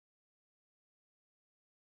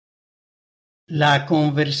La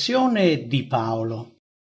conversione di Paolo.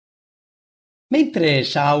 Mentre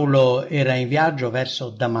Saulo era in viaggio verso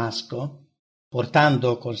Damasco,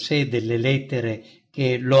 portando con sé delle lettere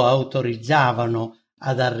che lo autorizzavano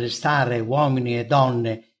ad arrestare uomini e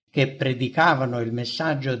donne che predicavano il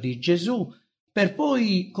messaggio di Gesù, per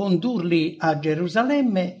poi condurli a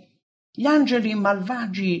Gerusalemme, gli angeli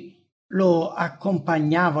malvagi lo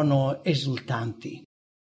accompagnavano esultanti.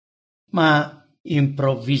 Ma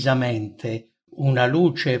improvvisamente una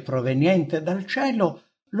luce proveniente dal cielo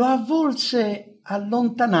lo avvolse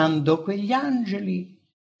allontanando quegli angeli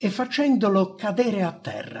e facendolo cadere a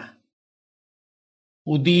terra.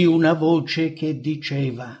 Udì una voce che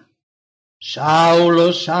diceva: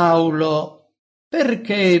 «Saulo, Saulo,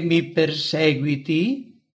 perché mi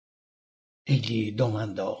perseguiti?» Egli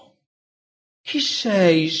domandò: «Chi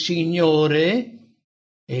sei, Signore?»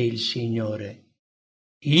 E il Signore: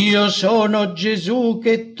 «Io sono Gesù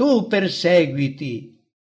che tu perseguiti.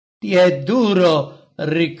 Ti è duro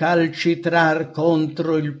ricalcitrar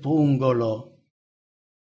contro il pungolo».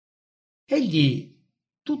 Egli,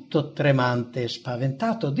 tutto tremante e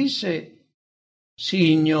spaventato, disse: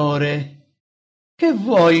 «Signore, che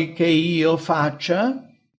vuoi che io faccia?»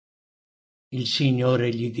 Il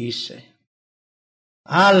Signore gli disse: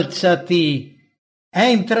 «Alzati,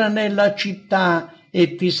 entra nella città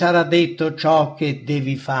e ti sarà detto ciò che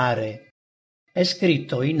devi fare». È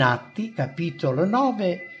scritto in Atti, capitolo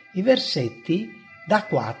 9, i versetti da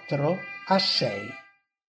 4 a 6.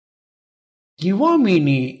 Gli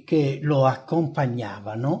uomini che lo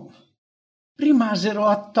accompagnavano rimasero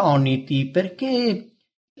attoniti perché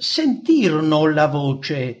sentirono la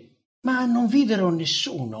voce, ma non videro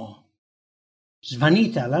nessuno.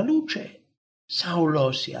 Svanita la luce,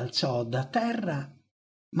 Saulo si alzò da terra,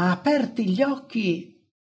 ma aperti gli occhi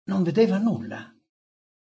non vedeva nulla.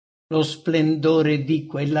 Lo splendore di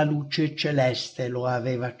quella luce celeste lo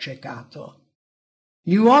aveva accecato.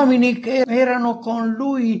 Gli uomini che erano con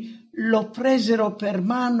lui lo presero per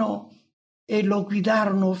mano e lo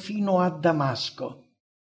guidarono fino a Damasco,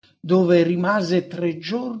 dove rimase 3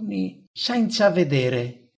 giorni senza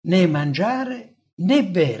vedere, né mangiare né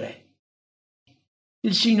bere.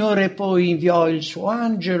 Il Signore poi inviò il suo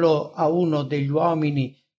angelo a uno degli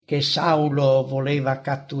uomini che Saulo voleva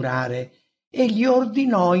catturare e gli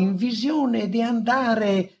ordinò in visione di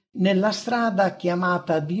andare nella strada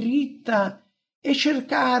chiamata diritta e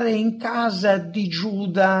cercare in casa di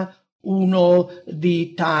Giuda uno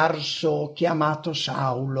di Tarso chiamato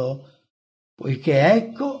Saulo, poiché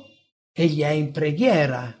ecco egli è in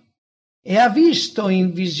preghiera e ha visto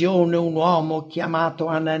in visione un uomo chiamato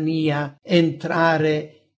Anania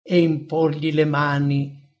entrare e imporgli le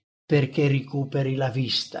mani perché recuperi la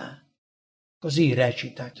vista. Così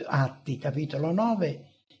recita Atti, capitolo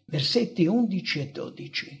 9, versetti 11 e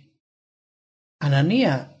 12.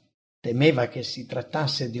 Anania temeva che si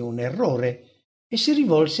trattasse di un errore e si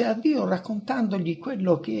rivolse a Dio raccontandogli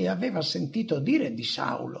quello che aveva sentito dire di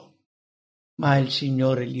Saulo. Ma il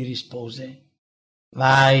Signore gli rispose: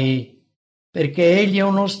 «Vai, perché egli è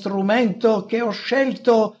uno strumento che ho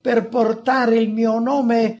scelto per portare il mio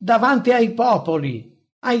nome davanti ai popoli,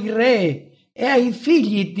 ai re e ai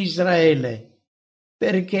figli di Israele,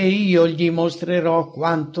 perché io gli mostrerò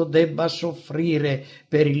quanto debba soffrire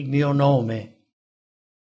per il mio nome».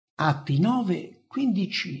 Atti 9,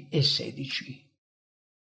 15 e 16.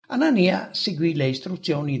 Anania seguì le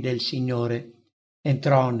istruzioni del Signore,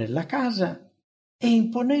 entrò nella casa e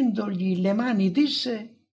imponendogli le mani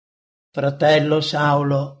disse: «Fratello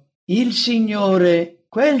Saulo, il Signore,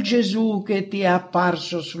 quel Gesù che ti è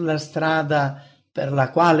apparso sulla strada per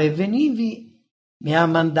la quale venivi, mi ha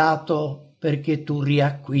mandato perché tu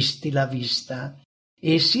riacquisti la vista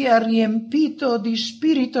e sia riempito di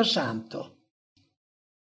Spirito Santo».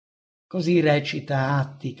 Così recita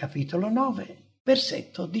Atti, capitolo 9,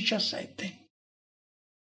 versetto 17.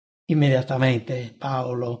 Immediatamente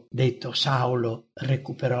Paolo, detto Saulo,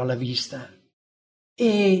 recuperò la vista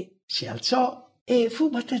e si alzò e fu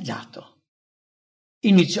battezzato.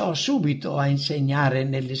 Iniziò subito a insegnare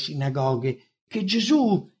nelle sinagoghe che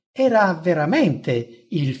Gesù era veramente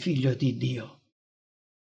il Figlio di Dio.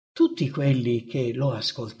 Tutti quelli che lo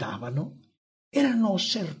ascoltavano erano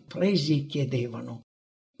sorpresi e chiedevano: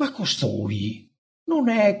 «Ma costui non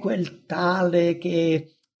è quel tale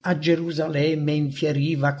che a Gerusalemme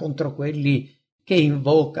infieriva contro quelli che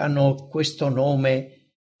invocano questo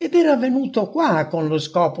nome ed era venuto qua con lo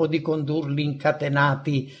scopo di condurli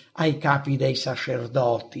incatenati ai capi dei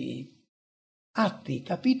sacerdoti?» Atti,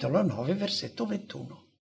 capitolo 9, versetto 21.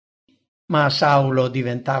 Ma Saulo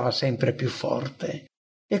diventava sempre più forte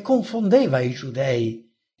e confondeva i giudei,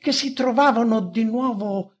 che si trovavano di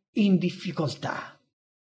nuovo in difficoltà.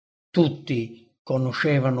 Tutti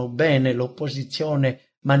conoscevano bene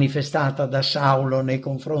l'opposizione manifestata da Saulo nei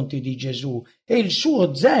confronti di Gesù e il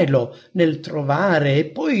suo zelo nel trovare e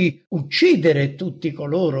poi uccidere tutti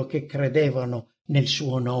coloro che credevano nel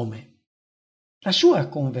suo nome. La sua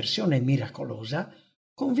conversione miracolosa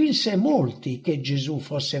convinse molti che Gesù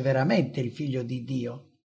fosse veramente il Figlio di Dio.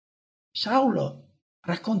 Saulo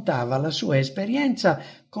raccontava la sua esperienza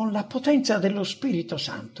con la potenza dello Spirito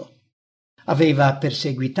Santo. Aveva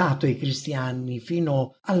perseguitato i cristiani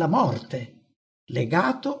fino alla morte,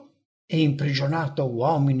 legato e imprigionato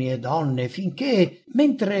uomini e donne finché,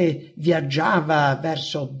 mentre viaggiava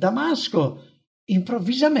verso Damasco,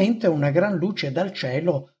 improvvisamente una gran luce dal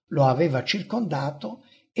cielo lo aveva circondato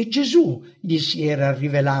e Gesù gli si era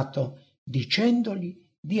rivelato dicendogli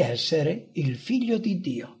di essere il Figlio di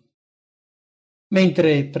Dio.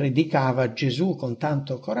 Mentre predicava Gesù con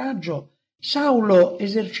tanto coraggio, Saulo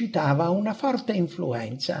esercitava una forte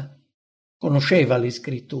influenza. Conosceva le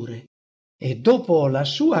scritture e dopo la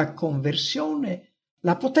sua conversione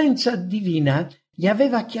la potenza divina gli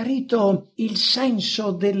aveva chiarito il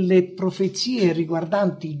senso delle profezie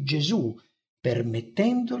riguardanti Gesù,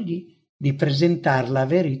 permettendogli di presentare la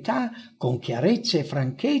verità con chiarezza e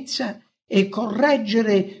franchezza e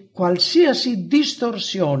correggere qualsiasi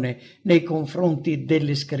distorsione nei confronti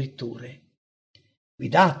delle scritture.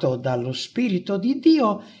 Guidato dallo Spirito di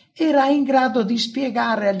Dio, era in grado di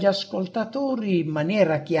spiegare agli ascoltatori in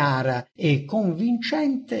maniera chiara e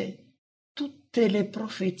convincente tutte le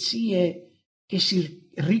profezie che si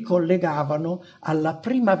ricollegavano alla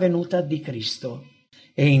prima venuta di Cristo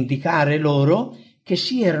e indicare loro che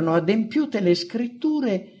si erano adempiute le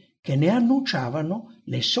scritture che ne annunciavano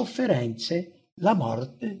le sofferenze, la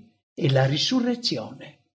morte e la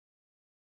risurrezione.